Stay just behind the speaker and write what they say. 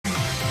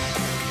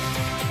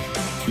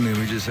mean,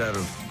 we just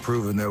haven't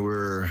proven that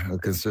we're a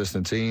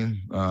consistent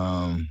team.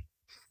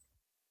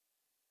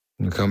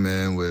 We come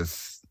in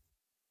with,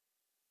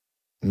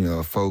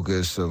 a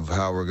focus of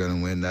how we're going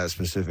to win that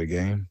specific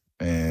game.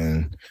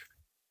 And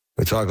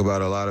we talk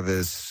about a lot of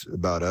it's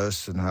about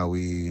us and how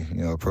we,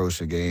 approach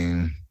the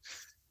game.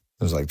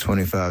 It was like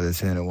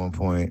 25-10 at one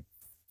point.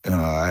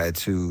 I had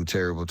two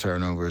terrible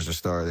turnovers to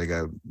start. They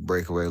got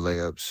breakaway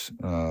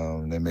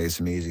layups. They made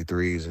some easy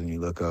threes, and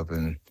you look up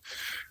and,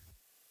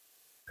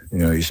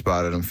 you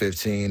spotted them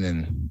 15,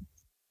 and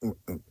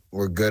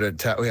we're good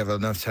at we have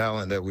enough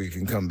talent that we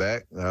can come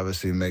back,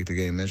 obviously make the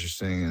game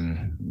interesting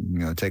and,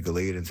 take a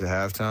lead into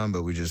halftime,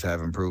 but we just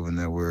haven't proven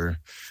that we're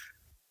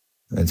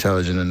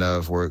intelligent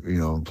enough,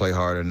 play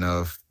hard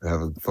enough,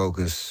 have a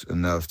focus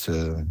enough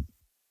to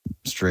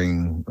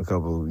string a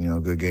couple,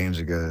 good games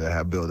together that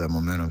have built that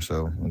momentum.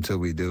 So until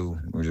we do,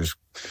 we're just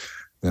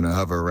going to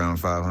hover around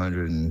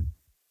 500 and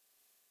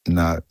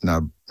not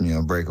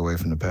break away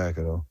from the pack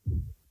at all.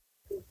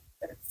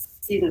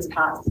 Seasons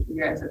past,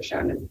 you guys have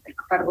shown as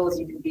incredible as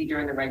you can be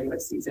during the regular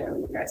season.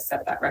 You guys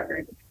set that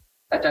record.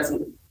 That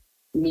doesn't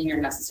mean you're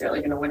necessarily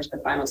going to win to the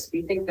finals. Do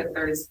you think that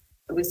there's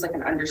at least like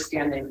an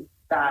understanding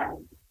that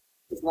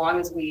as long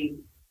as we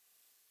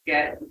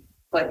get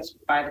clicked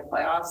by the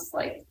playoffs,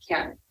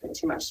 can't put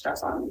too much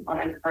stress on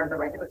any part of the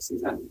regular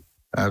season?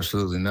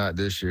 Absolutely not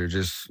this year.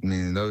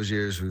 Those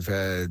years we've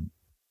had,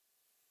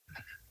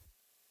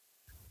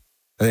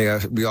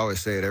 we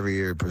always say it, every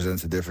year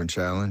presents a different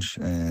challenge,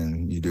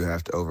 and you do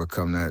have to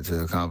overcome that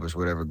to accomplish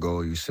whatever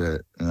goal you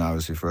set. And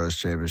obviously for us,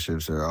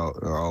 championships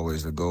are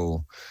always the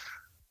goal.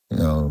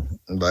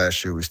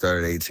 Last year we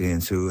started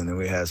 18-2, and then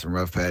we had some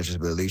rough patches,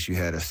 but at least you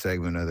had a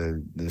segment of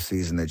the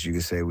season that you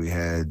could say we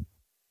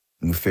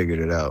figured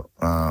it out.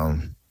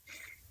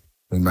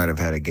 We might have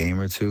had a game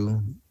or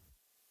two,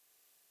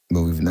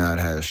 but we've not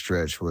had a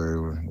stretch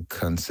where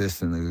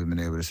consistently we've been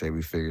able to say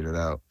we figured it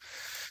out.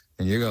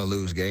 And you're going to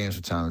lose games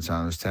from time to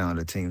time. There's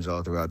talented teams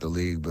all throughout the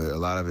league, but a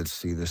lot of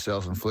it's either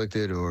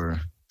self-inflicted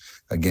or,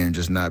 again,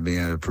 just not being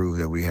able to prove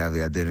that we have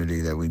the identity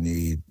that we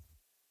need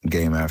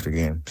game after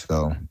game.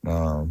 So,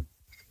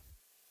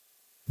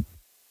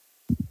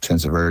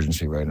 sense of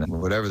urgency right now.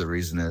 Whatever the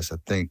reason is, I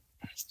think,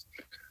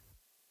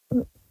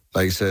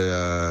 like you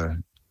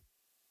said,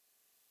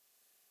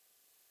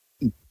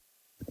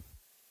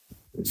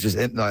 it's just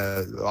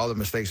all the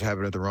mistakes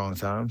happen at the wrong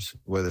times,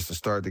 whether it's to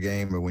start the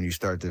game or when you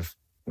start to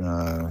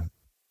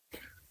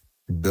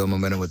build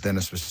momentum within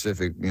a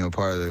specific,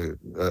 part of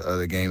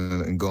the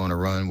game and go on a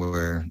run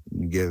where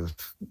you give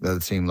the other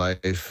team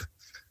life,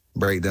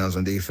 breakdowns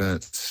on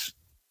defense.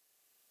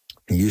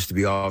 It used to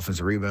be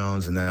offensive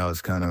rebounds, and now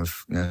it's kind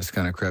of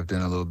crept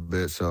in a little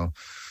bit. So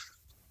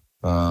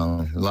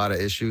a lot of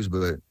issues,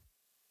 but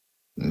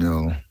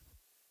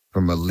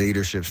from a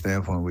leadership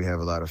standpoint, we have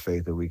a lot of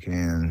faith that we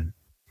can.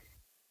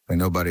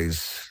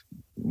 Nobody's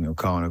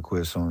calling it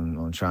quits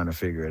on trying to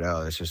figure it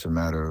out. It's just a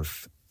matter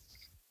of,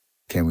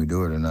 can we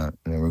do it or not?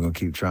 And we're going to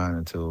keep trying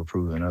until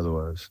proven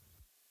otherwise.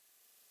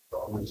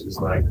 Which is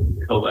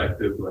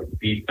collective,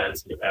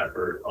 defensive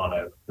effort on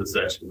a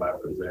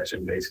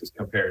possession-by-possession basis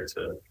compared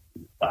to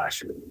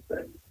last year.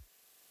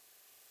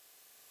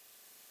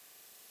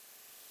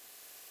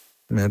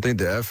 I think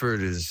the effort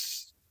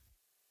is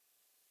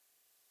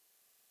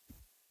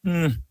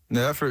the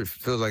effort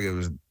feels like it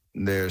was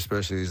there,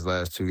 especially these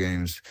last two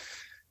games.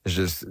 It's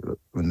just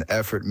when the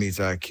effort meets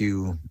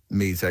IQ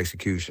meets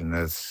execution,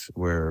 that's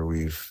where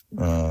we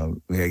got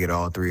to get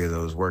all three of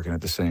those working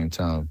at the same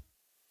time.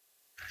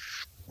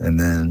 And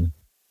then,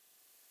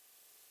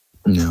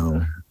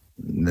 then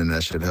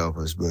that should help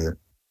us. But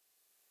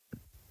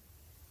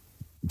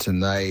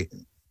tonight,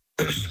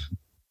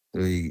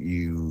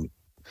 you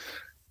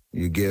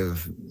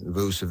give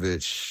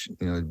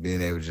Vucevic,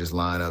 being able to just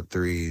line up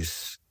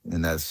threes,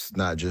 and that's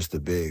not just the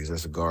bigs.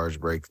 That's the guards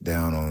break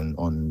down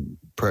on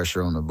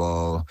pressure on the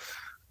ball,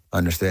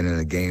 understanding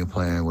the game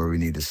plan where we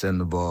need to send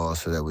the ball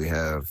so that we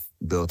have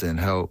built-in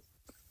help.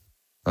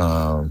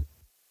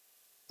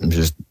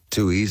 Just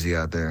too easy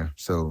out there.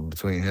 So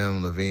between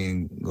him,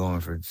 Levine going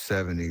for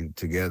 70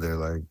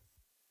 together,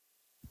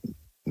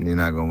 you're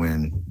not going to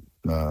win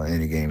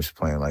any games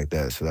playing like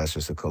that. So that's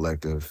just a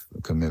collective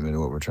commitment to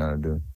what we're trying to do.